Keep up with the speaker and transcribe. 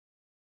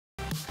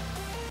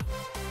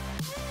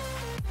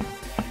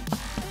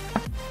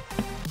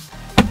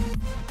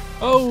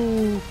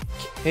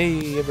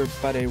Okay,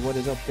 everybody, what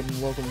is up,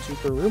 and welcome to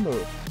Career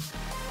Mode.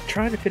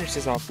 Trying to finish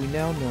this off, we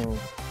now know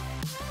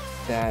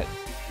that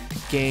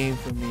the game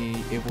for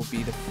me, it will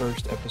be the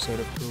first episode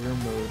of Career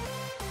Mode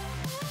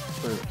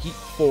for Heat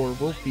 4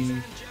 will be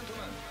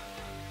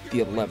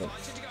the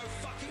 11th.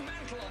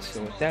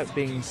 So with that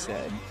being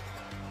said,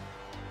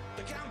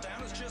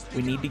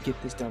 we need to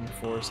get this done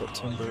before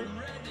September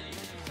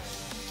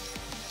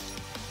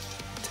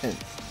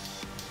 10th.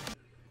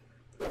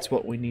 That's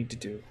what we need to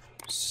do.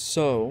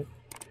 So,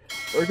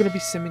 we're going to be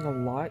simming a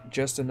lot,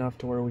 just enough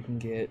to where we can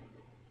get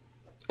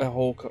a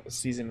whole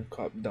season of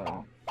Cup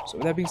done. So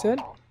with that being said,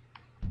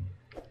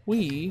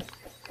 we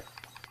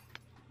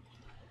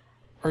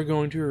are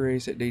going to a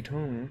race at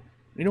Daytona.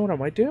 You know what I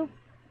might do?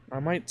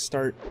 I might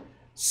start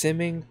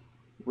simming,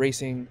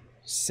 racing,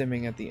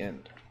 simming at the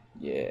end.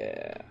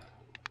 Yeah.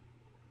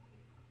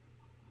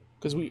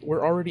 Because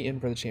we're already in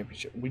for the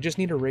championship. We just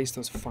need to race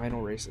those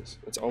final races.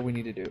 That's all we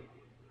need to do.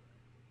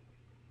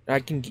 I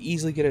can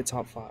easily get a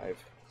top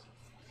 5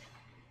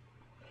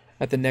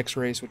 at the next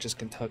race, which is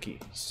Kentucky.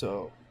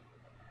 So,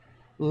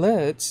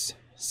 let's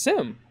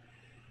sim.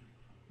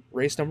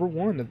 Race number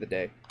 1 of the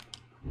day.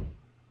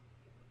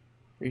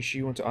 Are you sure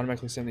you want to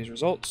automatically sim these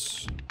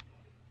results?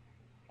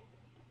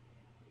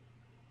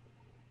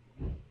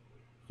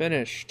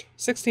 Finished.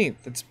 16th.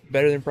 That's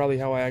better than probably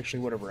how I actually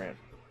would have ran.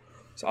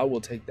 So I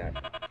will take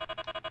that.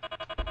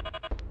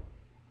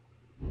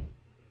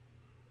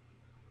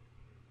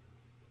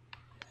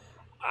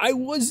 I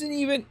wasn't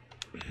even...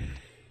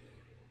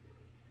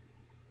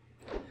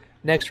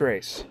 Next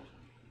race.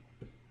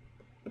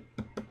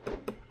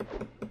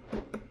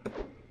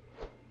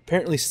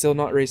 Apparently still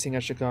not racing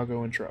at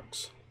Chicago in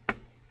trucks.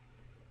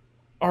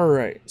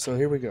 Alright, so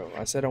here we go.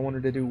 I said I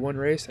wanted to do one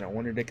race, and I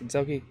wanted to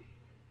Kentucky.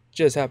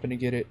 Just happened to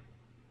get it.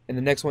 And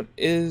the next one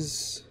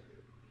is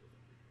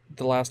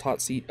the last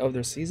hot seat of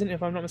the season,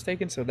 if I'm not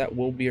mistaken. So that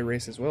will be a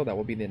race as well. That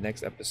will be the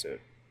next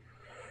episode.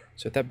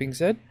 So with that being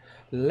said,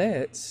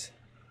 let's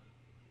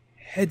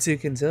head to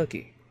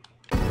Kentucky.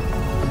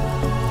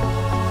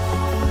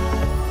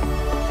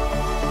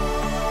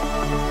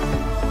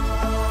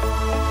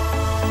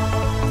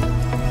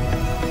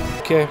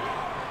 Okay.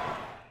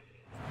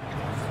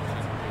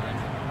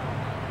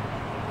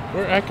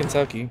 We're at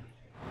Kentucky.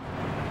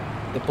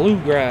 The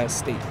Bluegrass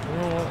State. You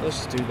know what? Let's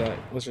just do that.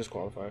 Let's just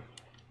qualify.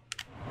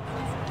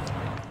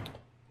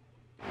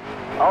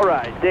 All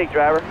right, dig,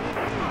 driver.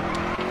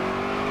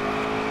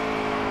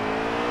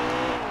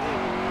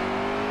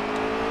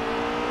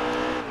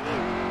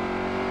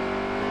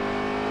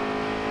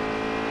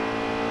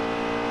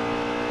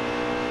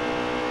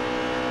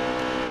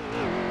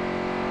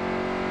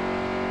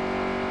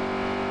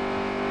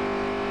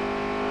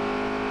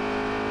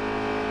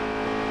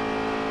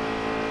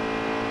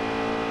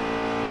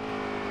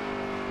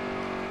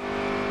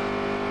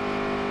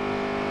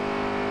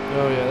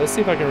 Oh yeah, let's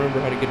see if I can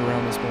remember how to get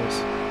around this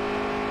place.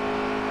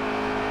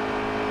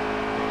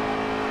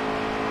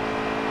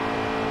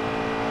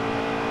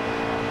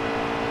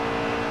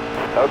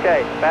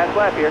 Okay, fast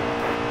lap here.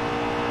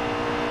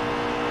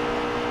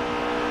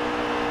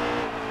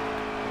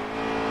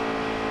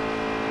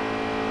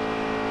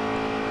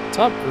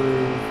 Top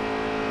groove.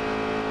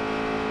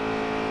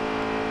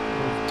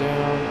 Move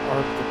down,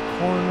 arc the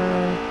corner.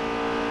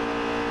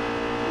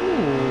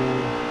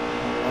 Ooh,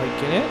 I'm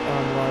liking it,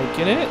 I'm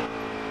liking it.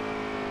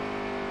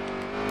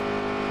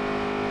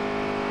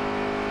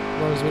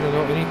 As long as we don't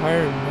go any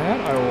higher than that,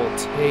 I will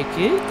take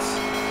it.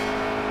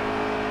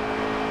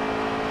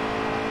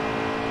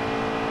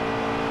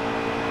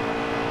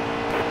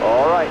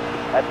 All right,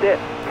 that's it.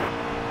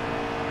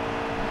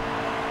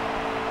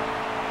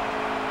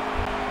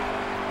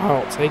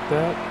 I'll take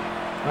that.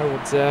 I will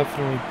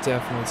definitely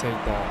take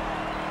that.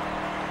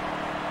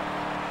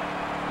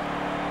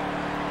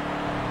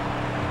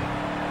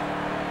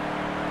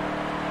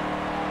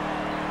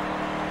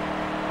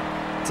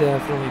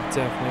 Definitely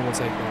will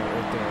take that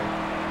right there.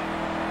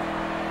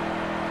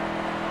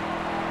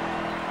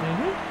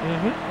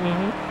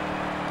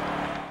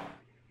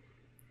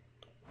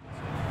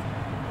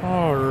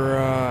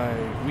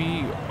 Alright,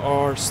 we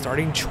are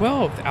starting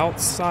 12th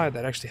outside.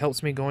 That actually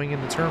helps me going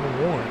into turn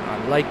 1.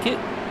 I like it.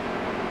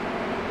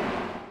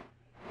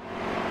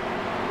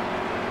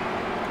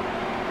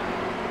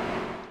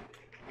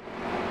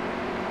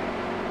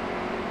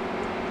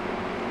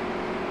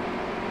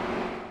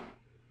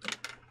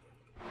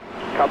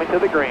 Coming to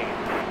the green.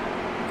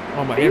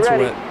 Oh, my hands are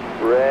wet.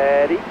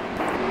 Ready.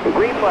 The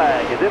green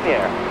flag is in the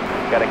air.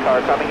 Got a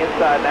car coming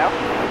inside now.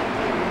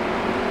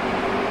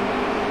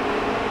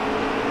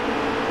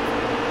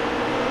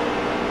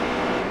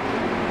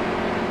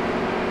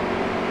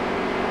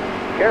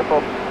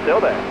 Careful, still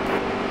there.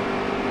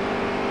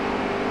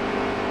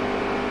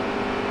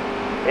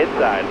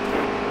 Inside.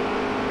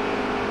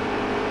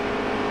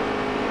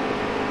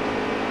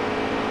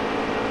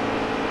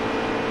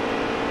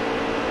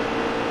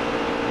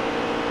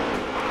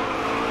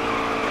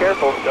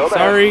 Careful, still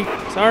there.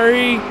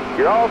 Sorry.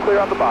 You're all clear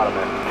on the bottom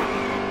end.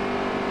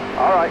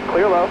 All right,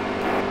 clear low.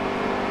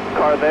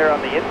 Car there on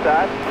the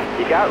inside.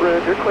 You got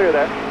room, you're clear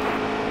there.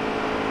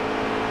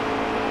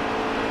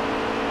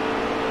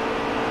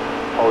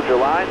 Hold your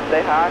line,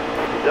 stay high.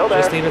 Still there.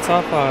 Just need a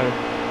top 5.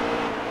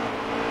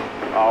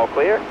 All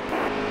clear.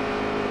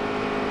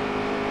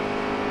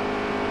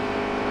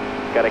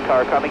 Got a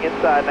car coming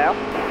inside now.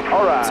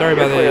 All right. Sorry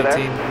about clear that,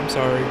 there. 18. I'm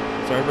sorry.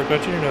 Sorry for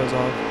cutting your nose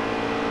off.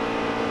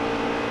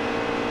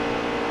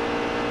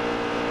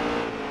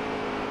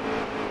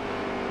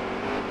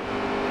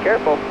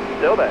 Careful.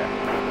 Still there.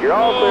 You're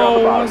all clear on the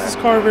Oh, why bottom is this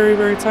there. car very,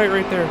 very tight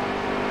right there?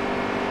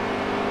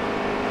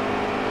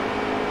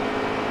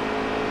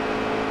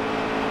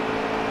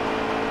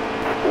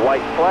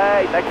 White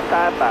flag, next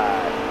time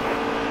by.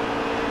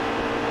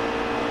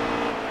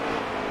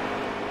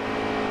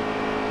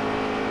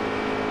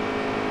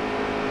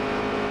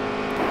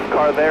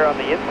 Car there on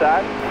the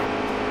inside.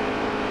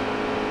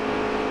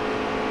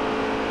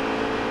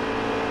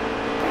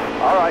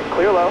 All right,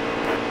 clear low.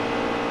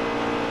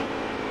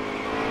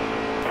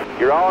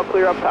 You're all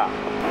clear up top.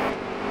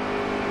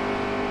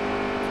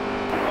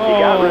 You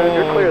got room,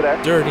 you're clear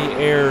there. Dirty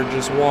air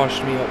just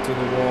washed me up to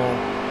the wall.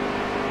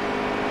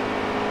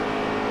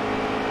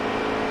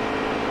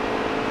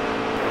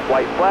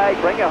 White flag,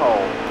 bring it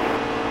home.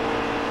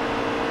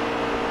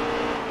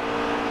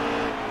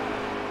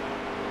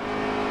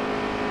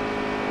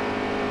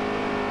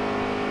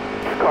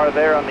 Car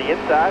there on the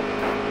inside.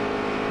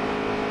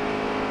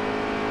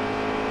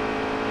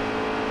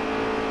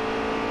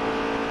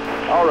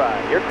 All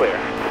right, you're clear.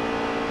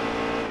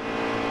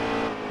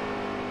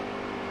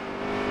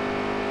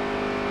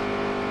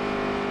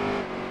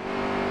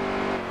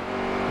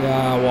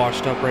 Yeah,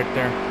 washed up right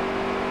there.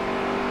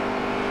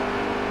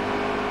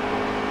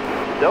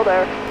 Still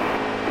there.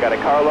 Got a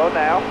car low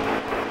now.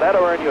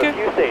 That'll earn you a Okay.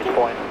 few stage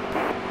points.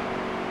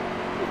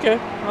 Okay,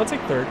 I'll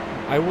take 3rd.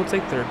 I will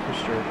take 3rd for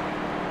sure.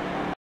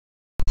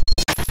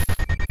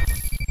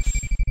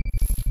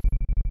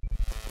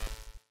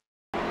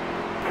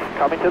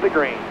 Coming to the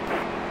green.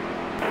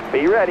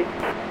 Be ready.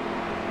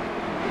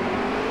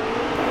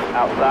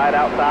 Outside,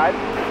 outside.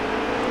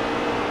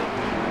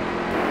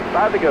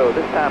 5 to go,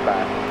 this time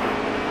by.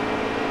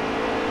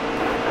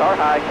 Car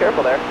high,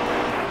 careful there.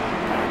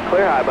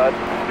 Clear high, bud.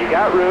 You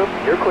got room,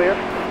 you're clear.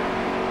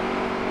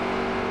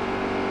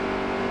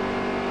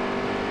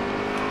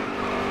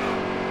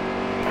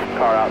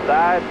 Car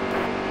outside.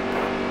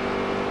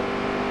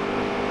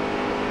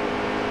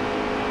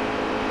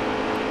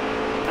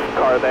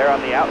 Car there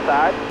on the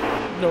outside.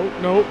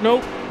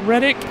 No.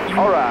 Reddick, you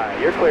All right,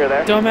 you're clear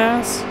there.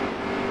 dumbass.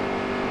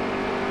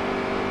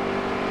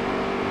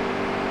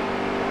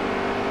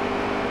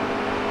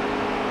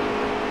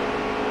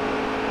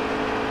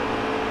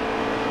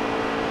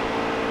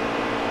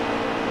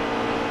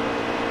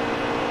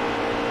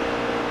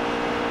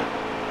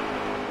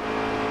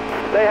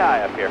 Stay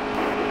high up here.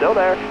 Still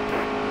there.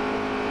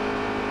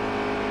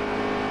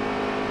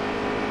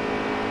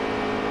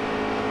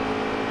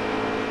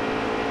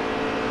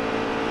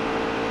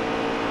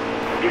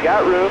 You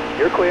got room.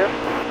 You're clear.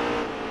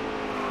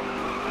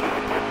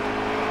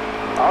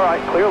 All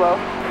right, clear low.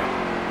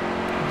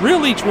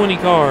 Really, 20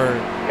 car.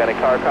 Got a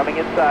car coming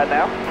inside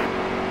now.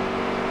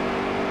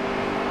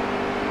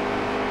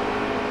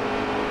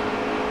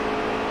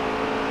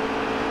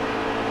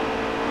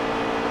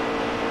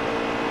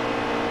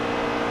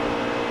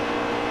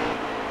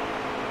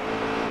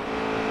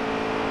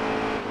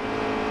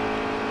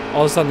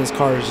 All of a sudden, this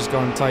car is just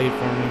going tight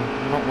for me.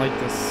 I don't like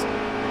this.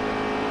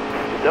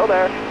 Still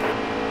there.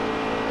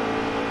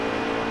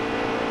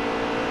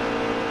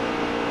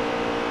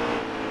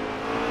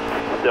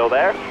 Still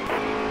there.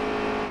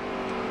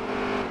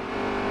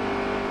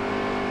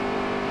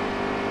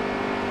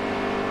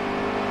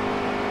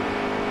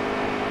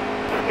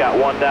 Got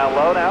one down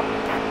low now.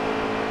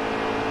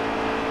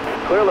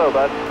 Clear low,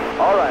 bud.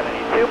 All right,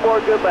 I need 2 more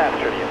good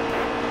laps from you.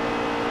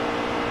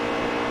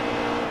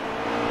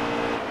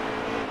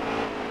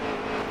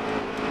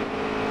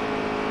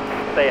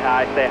 Stay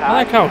high, stay high. I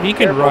like how he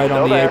can Careful, ride on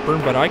still the there.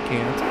 apron, but I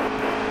can't.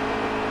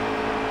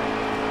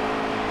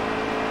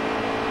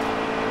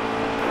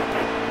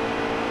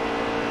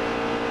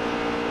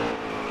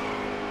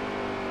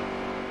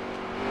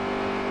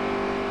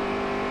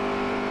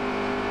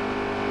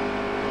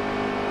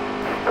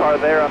 Car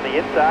there on the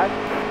inside.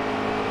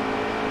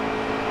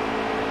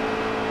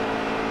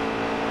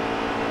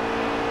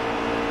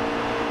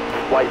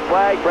 White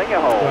flag, bring it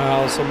home.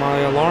 Wow, so my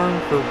alarm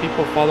for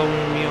people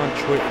following me on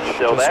Twitch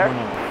Still just there? went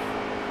off.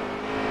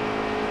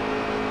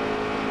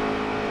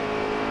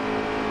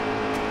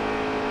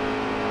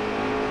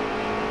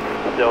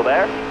 Still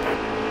there?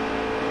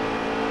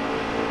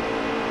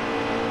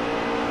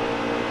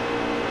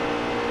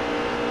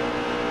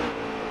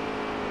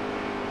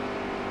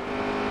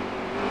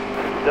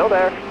 Still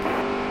there.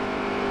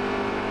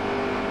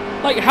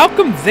 Like, how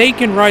come they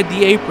can ride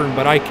the apron,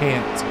 but I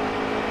can't?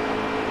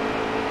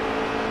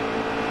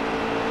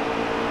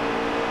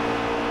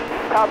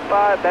 Top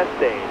 5, that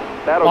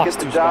stays. That'll Lost get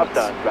the 2 job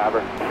spots. done,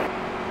 driver.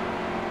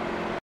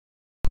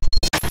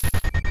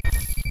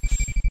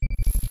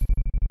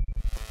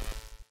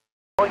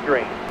 Going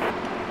green.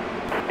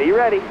 Be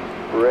ready.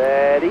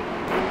 Ready.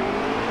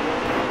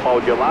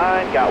 Hold your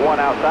line. Got one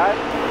outside.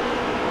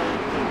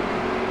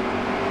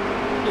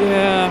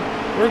 Yeah,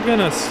 we're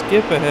gonna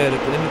skip ahead at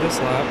the end of this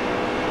lap.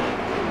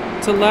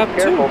 To lap 2.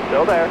 Careful,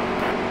 still there.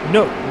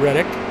 No,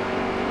 Reddick.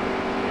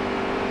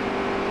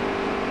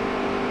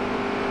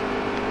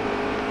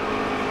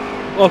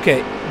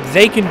 Okay,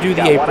 they can do the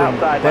Got one apron,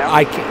 outside but now.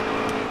 I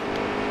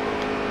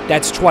can't.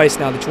 That's twice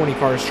now the 20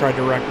 cars tried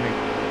to wreck me.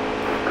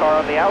 Car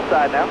on the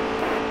outside now.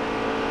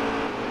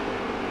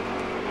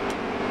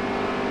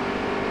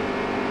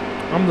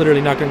 I'm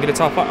literally not gonna get a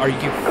top 5. Are you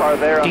Car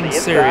there on the fucking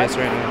inside. serious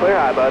right now? Clear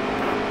high, bud.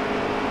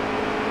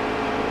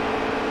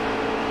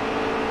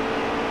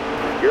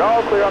 You're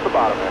all clear on the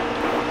bottom there.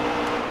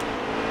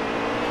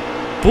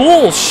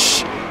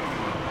 Bullsh!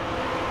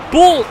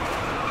 Bull!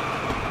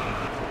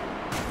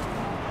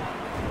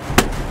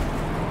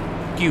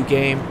 You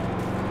game.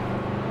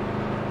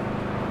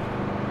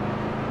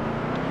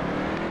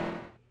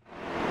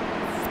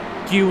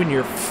 You and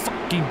your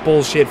fucking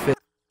bullshit fit.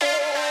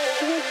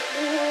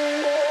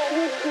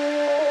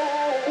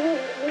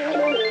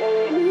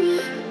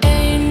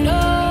 Ain't no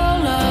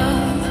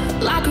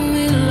love like a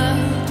real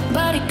love,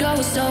 but it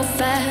goes so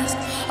fast.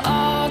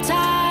 All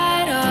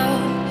tied up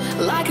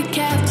like a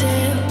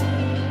captive.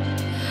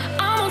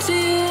 I'm on to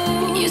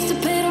you. Used to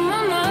pay to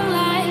my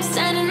life,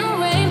 standing on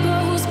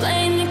rainbows,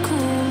 playing it cool.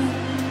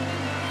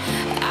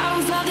 I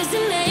don't felt this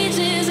in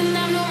ages, and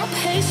I've no more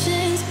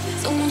patience.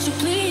 So won't you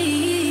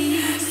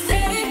please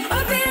stay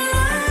a bit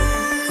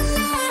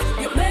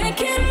longer? You're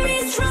making me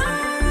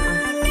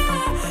stronger,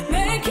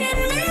 making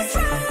me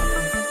stronger.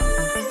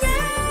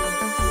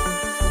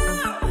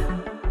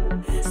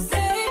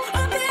 Stay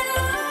a bit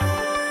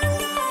longer.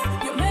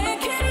 You're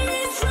making me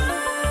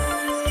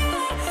stronger,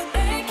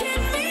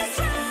 making me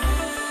stronger.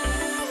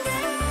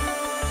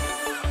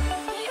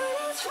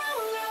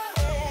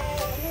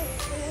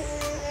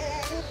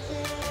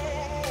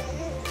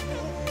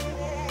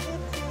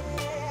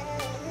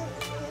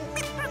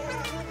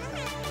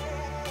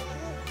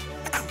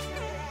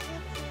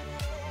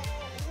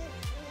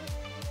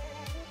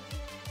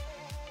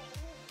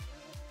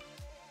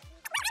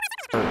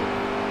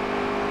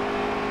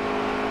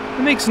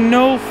 It makes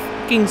no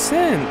fucking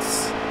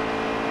sense.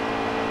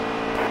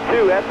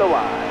 2 at the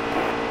line.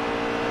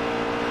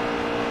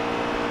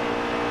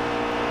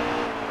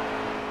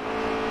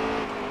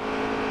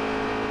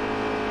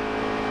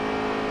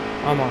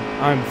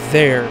 I'm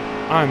there.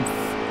 I'm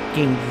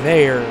fucking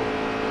there.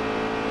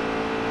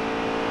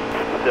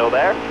 Still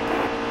there.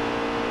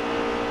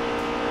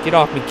 Get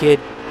off me, kid.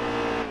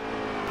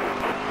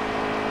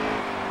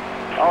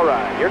 All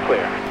right, you're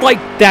clear. Like,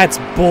 that's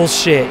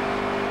bullshit.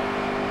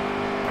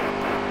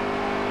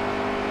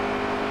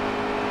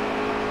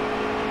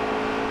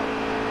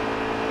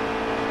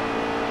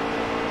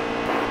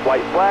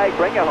 White flag,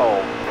 bring it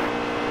home.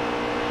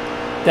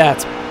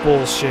 That's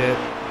bullshit.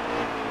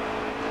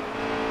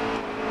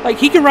 Like,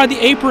 he can ride the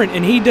apron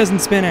and he doesn't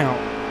spin out.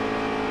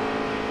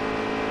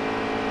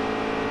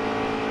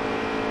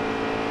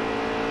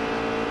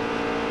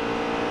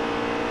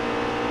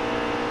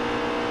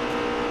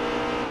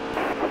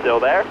 Still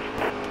there.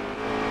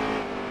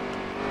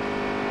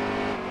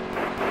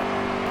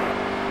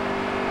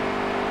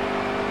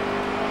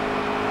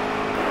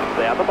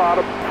 Stay on the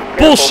bottom.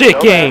 Careful, Bullshit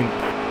still game. there.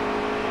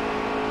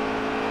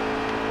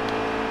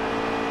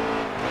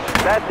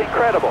 That's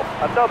incredible.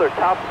 Another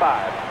top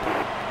 5.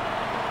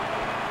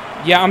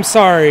 Yeah, I'm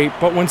sorry,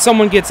 but when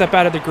someone gets up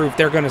out of the group,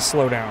 they're gonna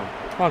slow down.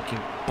 Fucking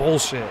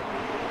bullshit.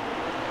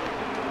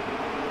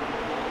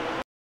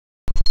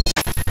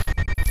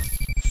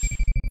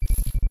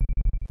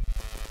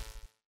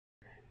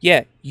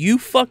 Yeah, you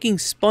fucking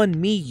spun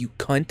me, you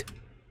cunt.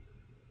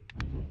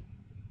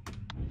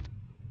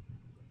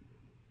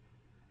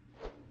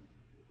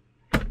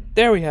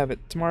 There we have it.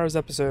 Tomorrow's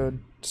episode.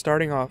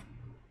 Starting off.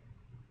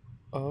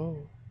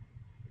 Oh.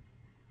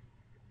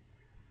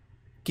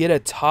 Get a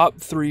top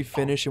 3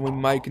 finish and we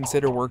might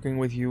consider working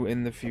with you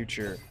in the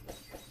future.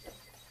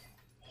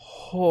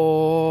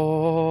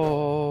 Oh.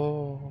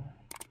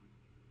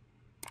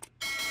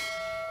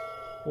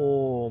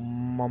 Oh,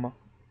 mama.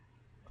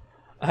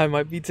 I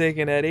might be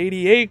taking that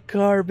 88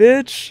 car,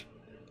 bitch.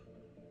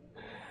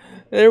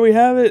 There we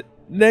have it.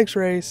 Next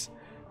race.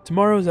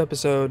 Tomorrow's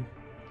episode,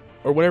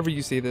 or whenever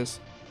you see this,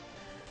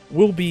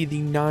 will be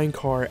the 9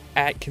 car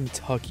at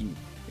Kentucky.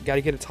 Got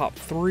to get a top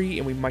 3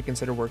 and we might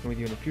consider working with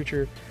you in the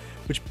future.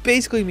 Which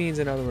basically means,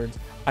 in other words,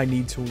 I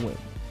need to win.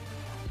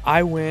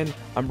 I win.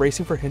 I'm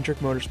racing for Hendrick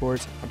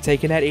Motorsports. I'm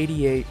taking that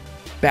 88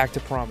 back to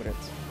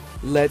prominence.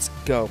 Let's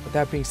go. With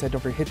that being said,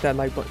 don't forget to hit that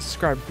like button,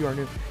 subscribe if you are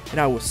new,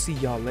 and I will see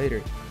y'all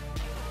later.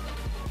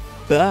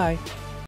 Bye.